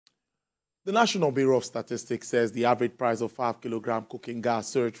The National Bureau of Statistics says the average price of 5 kilogram cooking gas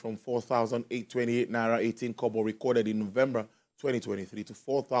surged from 4,828 naira 18 kobo recorded in November 2023 to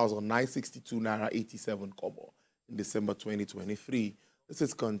 4,962 naira 87 kobo in December 2023. This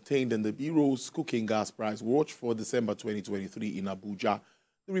is contained in the Bureau's cooking gas price watch for December 2023 in Abuja.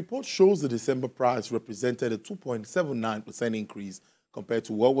 The report shows the December price represented a 2.79% increase compared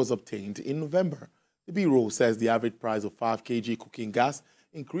to what was obtained in November. The Bureau says the average price of 5 kg cooking gas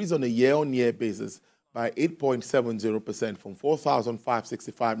increased on a year-on-year basis by 8.70% from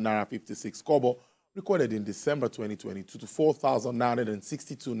 4,565 naira 56 kobo recorded in December 2022 to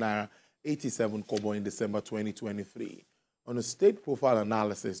 4,962 naira 87 kobo in December 2023. On a state profile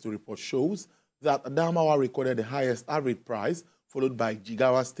analysis, the report shows that Adamawa recorded the highest average price, followed by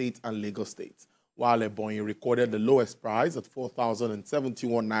Jigawa State and Lagos State, while Ebonyi recorded the lowest price at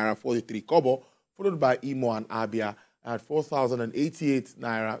 4,071 naira 43 kobo, followed by Imo and Abia at 4,088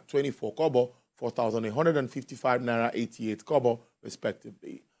 naira 24 kobo, 4,155 naira 88 kobo,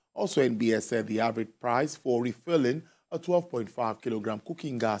 respectively. Also, NBS said the average price for refilling a 12.5 kilogram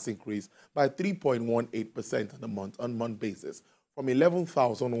cooking gas increased by 3.18% on a month-on-month basis, from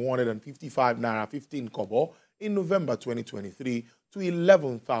 11,155 naira 15 kobo in November 2023 to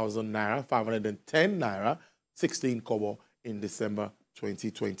 11,000 naira 510 naira 16 kobo in December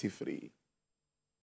 2023.